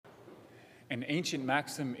An ancient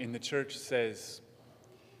maxim in the church says,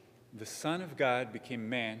 "The Son of God became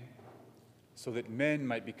man so that men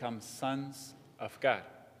might become sons of God."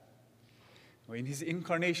 In his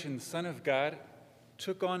incarnation, the Son of God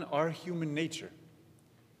took on our human nature.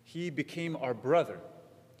 He became our brother.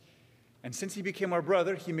 And since he became our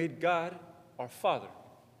brother, he made God our Father.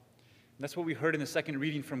 And that's what we heard in the second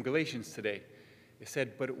reading from Galatians today. It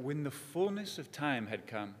said, "But when the fullness of time had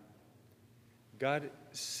come, God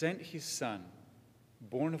sent his Son,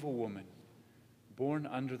 born of a woman, born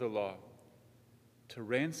under the law, to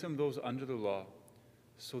ransom those under the law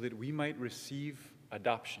so that we might receive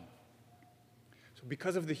adoption." So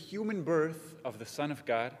because of the human birth of the Son of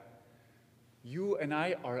God, you and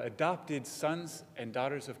I are adopted sons and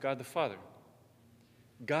daughters of God the Father.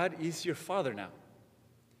 God is your Father now.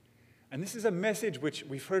 And this is a message which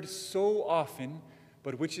we've heard so often,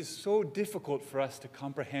 but which is so difficult for us to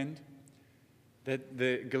comprehend, that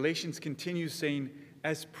the Galatians continues saying,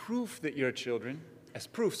 as proof that you're children, as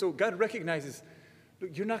proof. So God recognizes,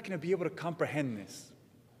 look, you're not going to be able to comprehend this.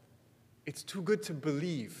 It's too good to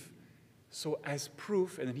believe. So as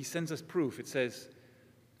proof, and then he sends us proof, it says,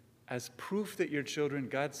 as proof that you're children,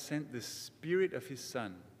 God sent the Spirit of his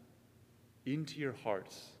Son into your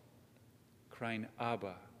hearts, crying,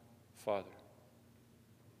 "Abba, Father."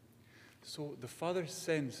 So the Father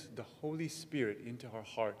sends the Holy Spirit into our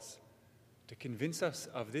hearts to convince us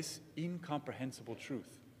of this incomprehensible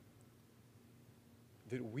truth,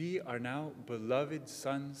 that we are now beloved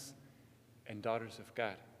sons and daughters of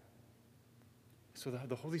God. So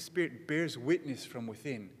the Holy Spirit bears witness from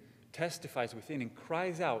within, testifies within, and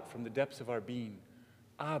cries out from the depths of our being,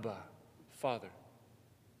 "Abba, Father."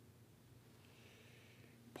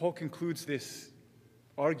 Paul concludes this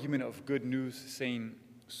argument of good news saying,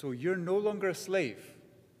 so you're no longer a slave,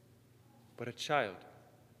 but a child.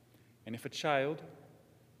 And if a child,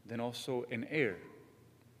 then also an heir.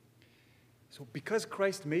 So because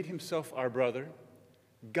Christ made himself our brother,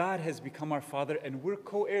 God has become our Father, and we're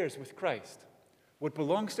co-heirs with Christ. What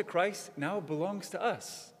belongs to Christ now belongs to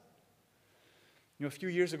us. A few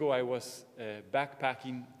years ago, I was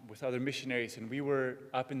backpacking with other missionaries, and we were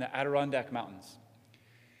up in the Adirondack Mountains.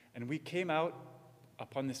 And we came out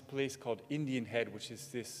upon this place called Indian Head, which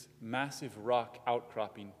is this massive rock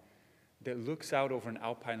outcropping that looks out over an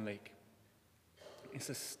alpine lake. It's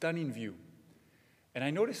a stunning view. And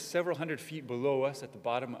I noticed several hundred feet below us at the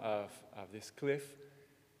bottom of this cliff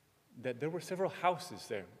that there were several houses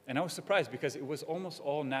there. And I was surprised because it was almost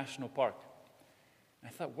all national park. And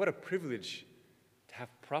I thought, what a privilege to have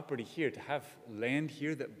property here, to have land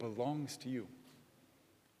here that belongs to you.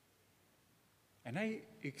 And I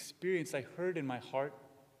heard in my heart,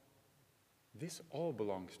 this all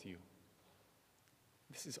belongs to you.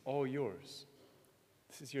 This is all yours.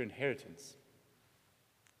 This is your inheritance.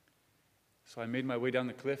 So I made my way down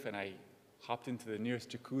the cliff and I hopped into the nearest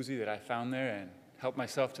jacuzzi that I found there and helped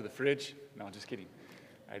myself to the fridge. No, just kidding.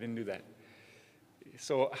 I didn't do that.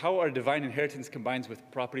 So how our divine inheritance combines with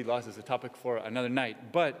property laws is a topic for another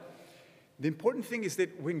night. But the important thing is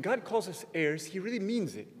that when God calls us heirs, he really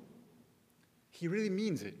means it. He really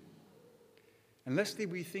means it. Unless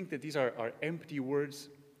we think that these are empty words,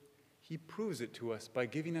 he proves it to us by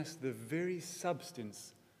giving us the very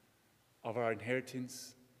substance of our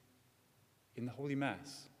inheritance in the Holy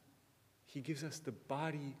Mass. He gives us the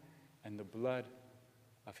body and the blood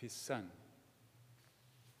of his Son.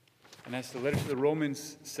 And as the letter to the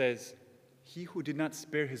Romans says, he who did not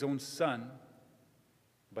spare his own Son,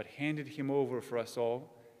 but handed him over for us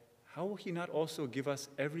all, how will he not also give us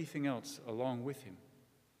everything else along with him?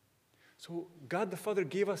 So God the Father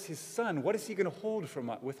gave us his Son. What is he going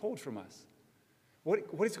to withhold from us?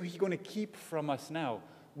 What is he going to keep from us now?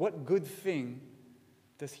 What good thing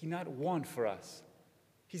does he not want for us?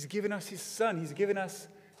 He's given us his Son. He's given us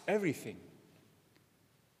everything.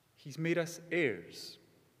 He's made us heirs.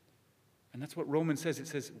 And that's what Romans says. It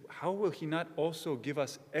says, how will he not also give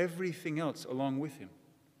us everything else along with him?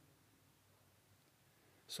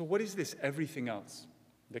 So what is this everything else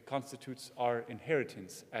that constitutes our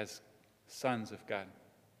inheritance as sons of God?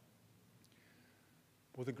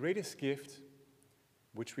 Well, the greatest gift,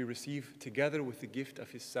 which we receive together with the gift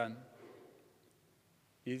of his Son,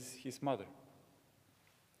 is his mother.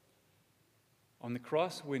 On the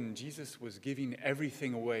cross, when Jesus was giving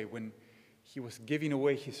everything away, when he was giving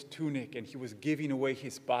away his tunic, and he was giving away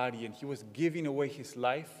his body, and he was giving away his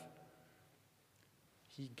life,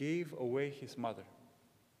 he gave away his mother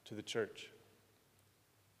to the church.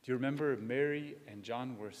 Do you remember Mary and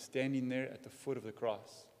John were standing there at the foot of the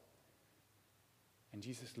cross? And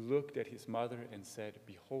Jesus looked at his mother and said,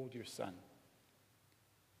 "Behold your son."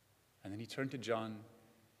 And then he turned to John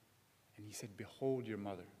And he said, "Behold your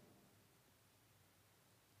mother."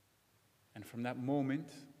 And from that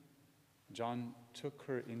moment, John took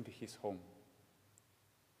her into his home.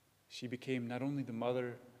 She became not only the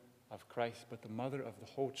mother of Christ, but the mother of the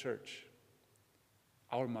whole church,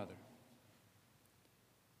 our mother.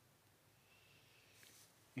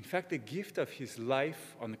 In fact, the gift of his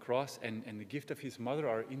life on the cross and the gift of his mother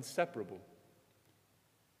are inseparable,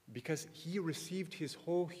 because he received his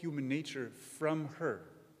whole human nature from her.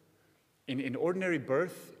 In an ordinary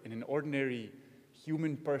birth, in an ordinary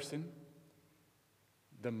human person,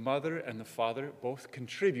 the mother and the father both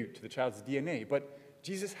contribute to the child's DNA, but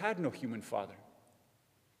Jesus had no human father.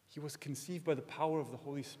 He was conceived by the power of the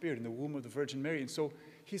Holy Spirit in the womb of the Virgin Mary, and so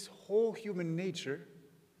his whole human nature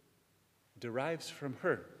derives from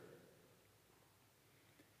her.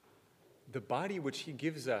 The body which he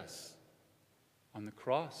gives us on the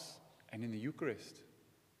cross and in the Eucharist,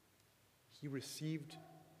 he received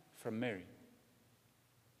from Mary.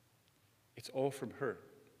 It's all from her.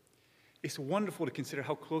 It's wonderful to consider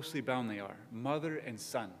how closely bound they are, mother and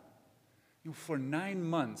son. For 9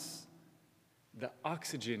 months, the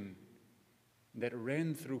oxygen that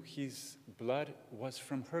ran through his blood was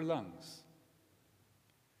from her lungs.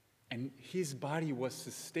 And his body was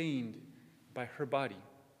sustained by her body.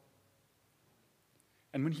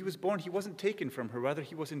 And when he was born, he wasn't taken from her. Rather,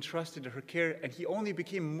 he was entrusted to her care, and he only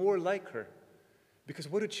became more like her. Because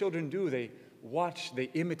what do children do? They watch, they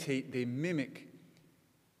imitate, they mimic.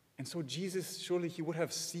 And so Jesus, surely he would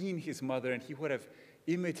have seen his mother, and he would have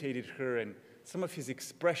imitated her, and some of his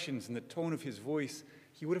expressions and the tone of his voice,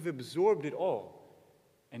 he would have absorbed it all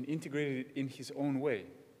and integrated it in his own way.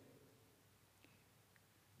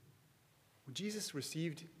 Jesus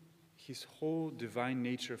received his whole divine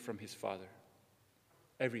nature from his Father.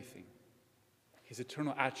 Everything. His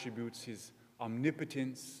eternal attributes, his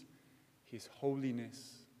omnipotence, his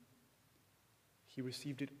holiness. He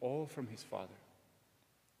received it all from his Father.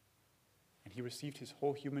 And he received his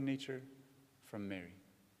whole human nature from Mary.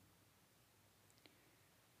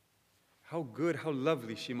 How good, how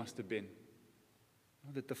lovely she must have been.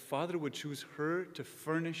 That the Father would choose her to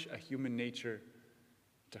furnish a human nature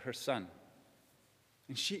to her Son.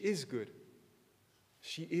 And she is good.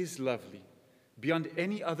 She is lovely, beyond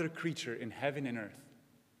any other creature in heaven and earth.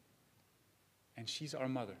 And she's our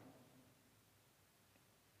mother.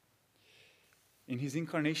 In his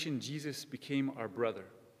incarnation, Jesus became our brother,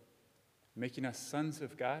 making us sons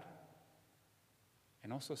of God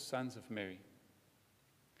and also sons of Mary.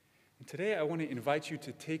 And today I want to invite you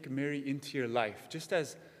to take Mary into your life, just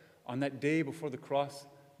as on that day before the cross,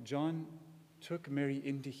 John took Mary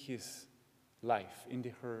into his life,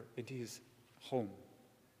 into his home.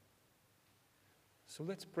 So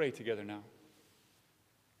let's pray together now.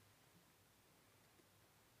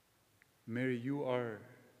 Mary, you are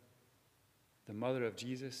the mother of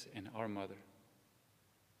Jesus and our mother.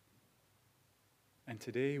 And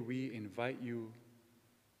today we invite you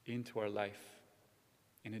into our life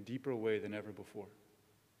in a deeper way than ever before.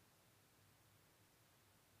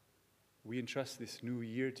 We entrust this new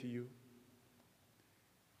year to you.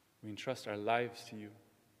 We entrust our lives to you.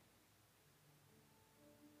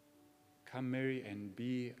 Come, Mary, and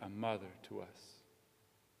be a mother to us.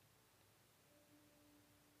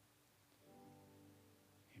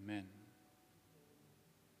 Amen.